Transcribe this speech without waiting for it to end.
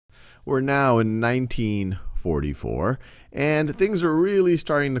We're now in 1944, and things are really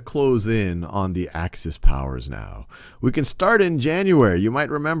starting to close in on the Axis powers now. We can start in January. You might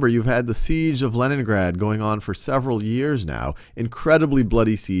remember you've had the siege of Leningrad going on for several years now. Incredibly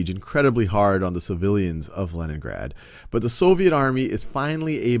bloody siege, incredibly hard on the civilians of Leningrad. But the Soviet army is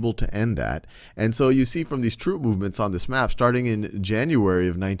finally able to end that. And so you see from these troop movements on this map, starting in January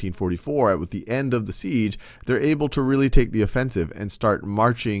of 1944, with the end of the siege, they're able to really take the offensive and start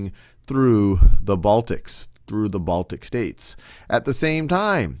marching through the Baltics, through the Baltic states. At the same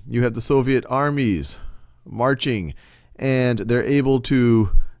time, you have the Soviet armies marching, and they're able to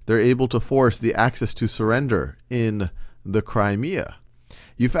force the Axis to surrender in the Crimea.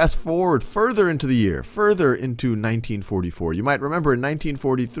 You fast forward further into the year, further into 1944. You might remember in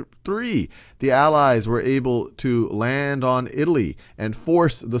 1943, the Allies were able to land on Italy and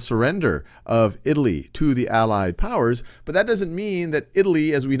force the surrender of Italy to the Allied powers. But that doesn't mean that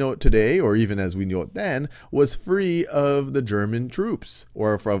Italy, as we know it today, or even as we know it then, was free of the German troops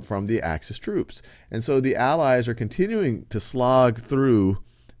or from the Axis troops. And so the Allies are continuing to slog through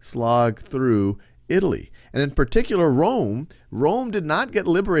Italy. And in particular, Rome did not get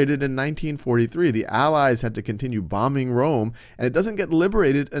liberated in 1943. The Allies had to continue bombing Rome, and it doesn't get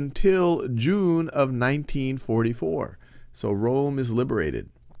liberated until June of 1944. So Rome is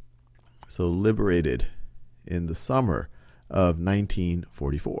liberated. So liberated in the summer of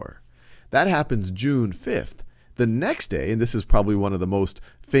 1944. That happens June 5th. The next day, and this is probably one of the most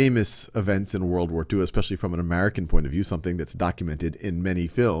famous events in World War II, especially from an American point of view, something that's documented in many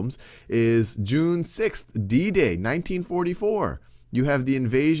films, is June 6th, D-Day, 1944. You have the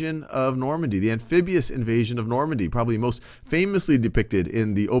invasion of Normandy, the amphibious invasion of Normandy, probably most famously depicted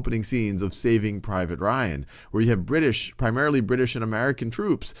in the opening scenes of Saving Private Ryan, where you have primarily British and American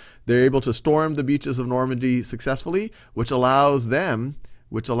troops. They're able to storm the beaches of Normandy successfully, which allows them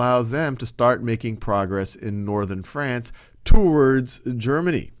to start making progress in northern France towards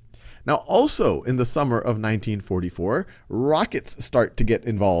Germany. Now, also in the summer of 1944, rockets start to get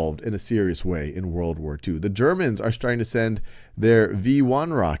involved in a serious way in World War II. The Germans are starting to send their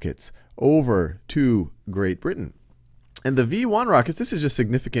V-1 rockets over to Great Britain. And the V-1 rockets, this is just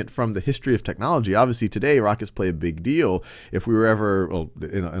significant from the history of technology. Obviously, today, rockets play a big deal if we were ever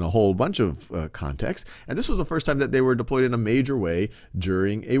in a whole bunch of contexts. And this was the first time that they were deployed in a major way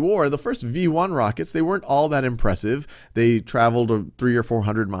during a war. The first V-1 rockets, they weren't all that impressive. They traveled 300 or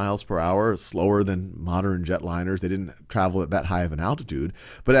 400 miles per hour, slower than modern jetliners. They didn't travel at that high of an altitude.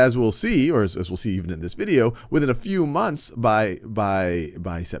 But as we'll see, or as we'll see even in this video, within a few months by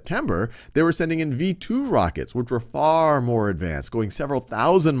September, they were sending in V-2 rockets, which were far more advanced, going several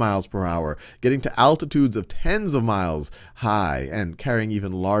thousand miles per hour, getting to altitudes of tens of miles high and carrying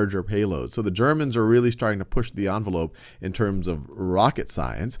even larger payloads. So the Germans are really starting to push the envelope in terms of rocket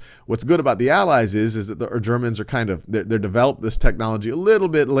science. What's good about the Allies is that the Germans are they're developed this technology a little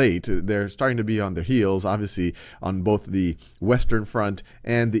bit late. They're starting to be on their heels, obviously, on both the Western Front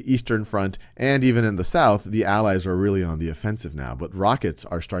and the Eastern Front, and even in the South, the Allies are really on the offensive now. But rockets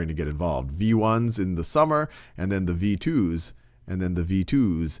are starting to get involved. V-1s in the summer, and then the V-2s,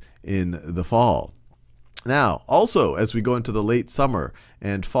 in the fall. Now, also, as we go into the late summer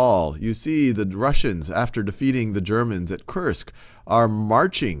and fall, you see the Russians, after defeating the Germans at Kursk, are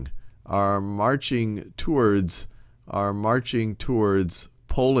marching towards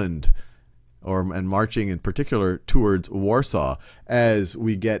Poland, and marching in particular towards Warsaw as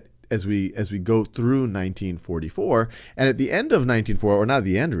we go through 1944. And at the end of 1944, or not at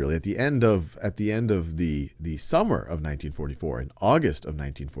the end really, at the end of the summer of 1944, in August of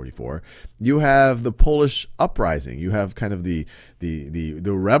 1944, you have the Polish uprising. You have kind of the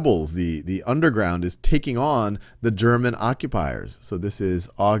rebels, the underground is taking on the German occupiers. So this is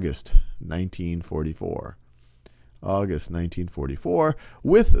August 1944. August 1944,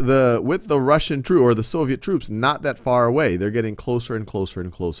 with the Russian troop or the Soviet troops not that far away. They're getting closer and closer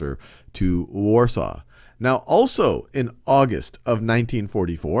and closer to Warsaw. Now, also in August of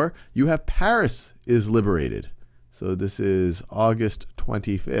 1944, you have Paris is liberated. So this is August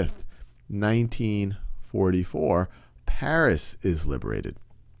 25th, 1944. Paris is liberated.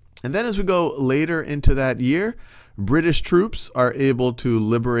 And then as we go later into that year, British troops are able to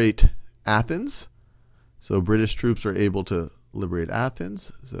liberate Athens. So British troops are able to liberate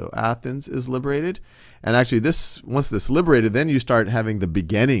Athens. So Athens is liberated. And actually, once this liberated, then you start having the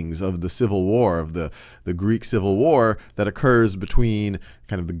beginnings of the civil war, of the Greek civil war that occurs between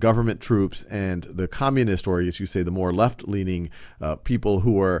kind of the government troops and the communist, or as you say, the more left-leaning people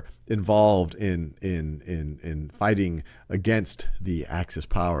who are involved in fighting against the Axis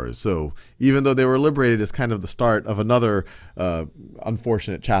powers. So even though they were liberated, it's kind of the start of another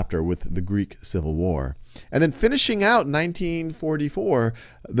unfortunate chapter with the Greek Civil War. And then finishing out 1944,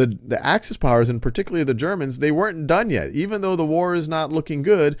 the Axis powers, and particularly the Germans, they weren't done yet. Even though the war is not looking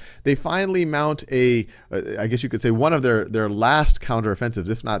good, they finally mount I guess you could say, one of their last counteroffensives,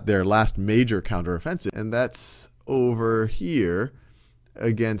 if not their last major counteroffensive. And that's over here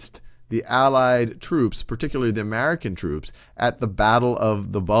against the Allied troops, particularly the American troops, at the Battle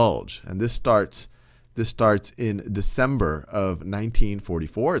of the Bulge. And this starts in December of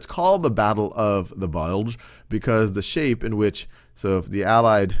 1944. It's called the Battle of the Bulge because the shape in which, so if the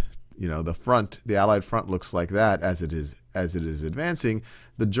Allied, the Allied front looks like that as it is advancing,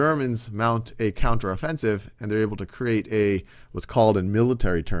 the Germans mount a counteroffensive, and they're able to create what's called in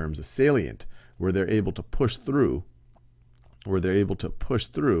military terms a salient, where they're able to push through,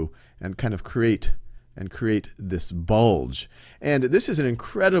 and kind of create this bulge. And this is an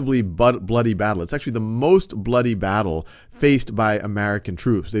incredibly bloody battle. It's actually the most bloody battle faced by American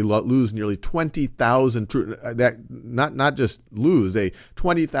troops. They lose nearly 20,000 troops. That not just lose,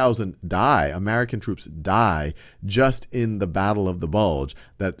 20,000 die. American troops die just in the Battle of the Bulge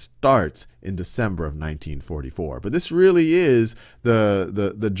that starts in December of 1944. But this really is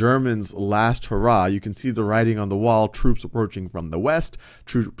the Germans' last hurrah. You can see the writing on the wall: troops approaching from the west,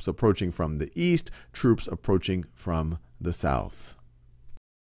 troops approaching from the east, troops approaching from the south.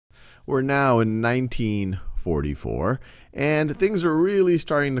 We're now in 1944, and things are really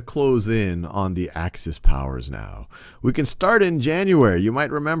starting to close in on the Axis powers now. We can start in January. You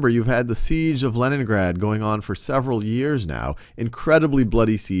might remember you've had the siege of Leningrad going on for several years now. Incredibly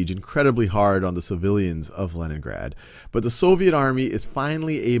bloody siege, incredibly hard on the civilians of Leningrad. But the Soviet army is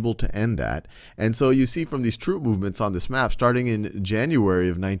finally able to end that. And so you see from these troop movements on this map, starting in January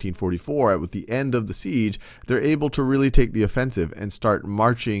of 1944, with the end of the siege, they're able to really take the offensive and start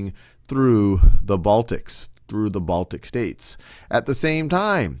marching through the Baltics, through the Baltic states. At the same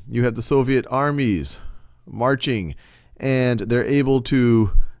time, you have the Soviet armies marching, and they're able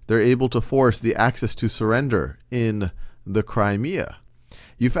to force the Axis to surrender in the Crimea.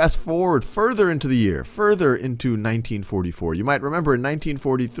 You fast forward further into the year, further into 1944. You might remember in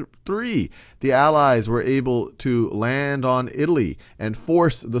 1943, the Allies were able to land on Italy and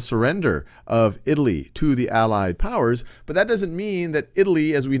force the surrender of Italy to the Allied powers. But that doesn't mean that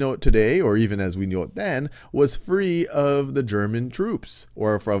Italy, as we know it today, or even as we knew it then, was free of the German troops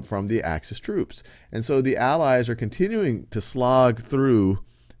or from the Axis troops. And so the Allies are continuing to slog through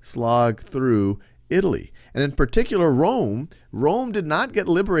Italy. And in particular, Rome did not get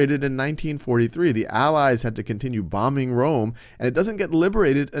liberated in 1943. The Allies had to continue bombing Rome, and it doesn't get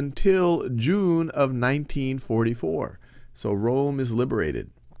liberated until June of 1944. So Rome is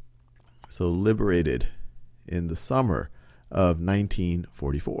liberated. So liberated in the summer of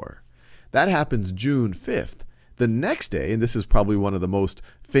 1944. That happens June 5th. The next day, and this is probably one of the most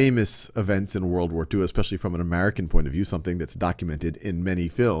famous events in World War II, especially from an American point of view, something that's documented in many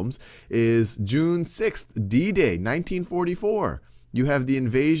films, is June 6th, D-Day, 1944. You have the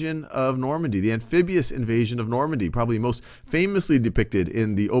invasion of Normandy, the amphibious invasion of Normandy, probably most famously depicted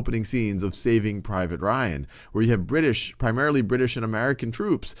in the opening scenes of Saving Private Ryan, where you have primarily British and American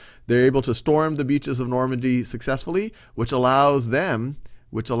troops. They're able to storm the beaches of Normandy successfully, which allows them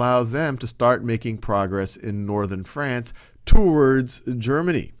to start making progress in northern France towards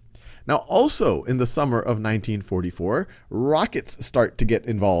Germany. Now, also in the summer of 1944, rockets start to get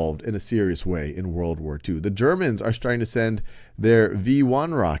involved in a serious way in World War II. The Germans are starting to send their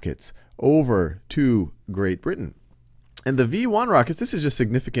V-1 rockets over to Great Britain. And the V-1 rockets, this is just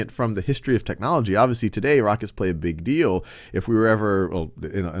significant from the history of technology. Obviously, today, rockets play a big deal if we were ever,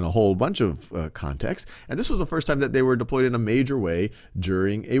 in a whole bunch of contexts. And this was the first time that they were deployed in a major way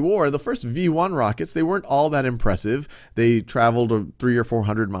during a war. The first V-1 rockets, they weren't all that impressive. They traveled 300 or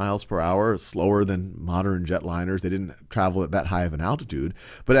 400 miles per hour, slower than modern jetliners. They didn't travel at that high of an altitude.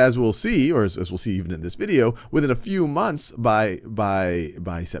 But as we'll see, or as we'll see even in this video, within a few months by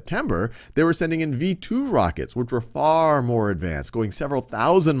September, they were sending in V-2 rockets, which were far far more advanced, going several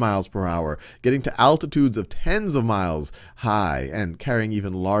thousand miles per hour, getting to altitudes of tens of miles high, and carrying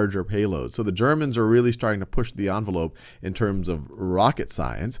even larger payloads. So the Germans are really starting to push the envelope in terms of rocket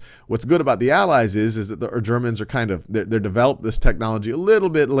science. What's good about the Allies is that the Germans are they're developed this technology a little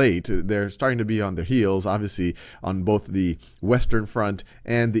bit late. They're starting to be on their heels, obviously, on both the Western Front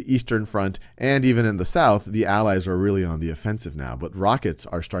and the Eastern Front, and even in the South, the Allies are really on the offensive now. But rockets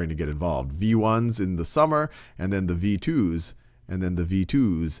are starting to get involved. V1s in the summer, and then the V2s,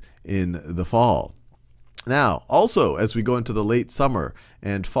 in the fall. Now, also, as we go into the late summer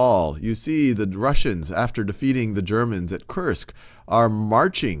and fall, you see the Russians, after defeating the Germans at Kursk, are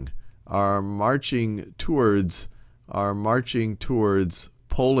marching towards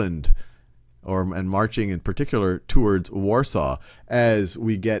Poland, and marching in particular towards Warsaw as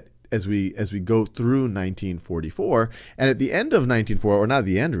we go through 1944. And at the end of 1944, or not at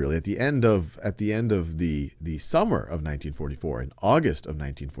the end really, at the end of the summer of 1944, in August of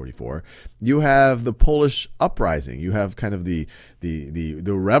 1944, you have the Polish uprising. You have kind of the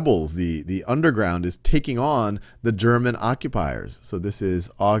rebels, the underground is taking on the German occupiers. So this is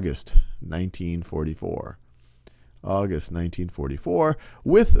August 1944. August 1944,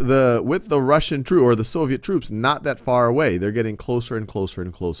 with the Russian troops, or the Soviet troops, not that far away. They're getting closer and closer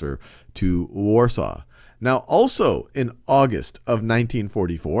and closer to Warsaw. Now, also in August of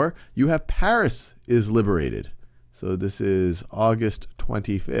 1944, you have Paris is liberated. So this is August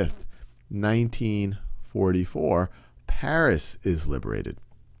 25th, 1944. Paris is liberated.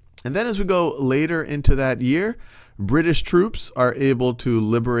 And then as we go later into that year, British troops are able to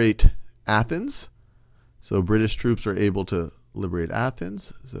liberate Athens. So British troops are able to liberate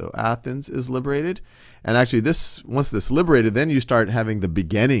Athens. So Athens is liberated. And actually, once this liberated, then you start having the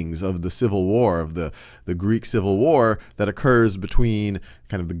beginnings of the civil war, of the Greek civil war that occurs between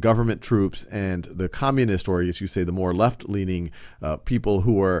kind of the government troops and the communist, or as you say, the more left-leaning people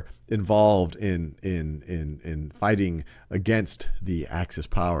who are involved in fighting against the Axis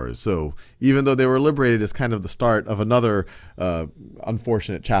powers. So even though they were liberated, it's kind of the start of another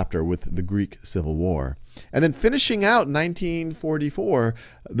unfortunate chapter with the Greek Civil War. And then finishing out 1944,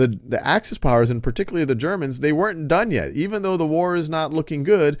 the Axis powers, and particularly the Germans, they weren't done yet. Even though the war is not looking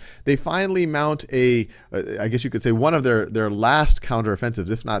good, they finally mount I guess you could say, one of their last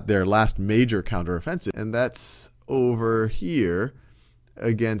counteroffensives, if not their last major counteroffensive. And that's over here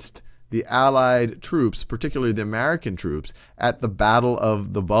against the Allied troops, particularly the American troops, at the Battle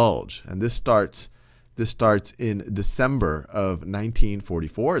of the Bulge. And this starts in December of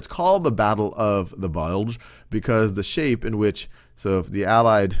 1944. It's called the Battle of the Bulge because the shape in which, so if the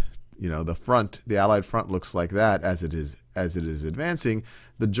Allied, the Allied front looks like that as it is advancing,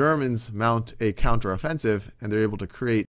 the Germans mount a counteroffensive, and they're able to create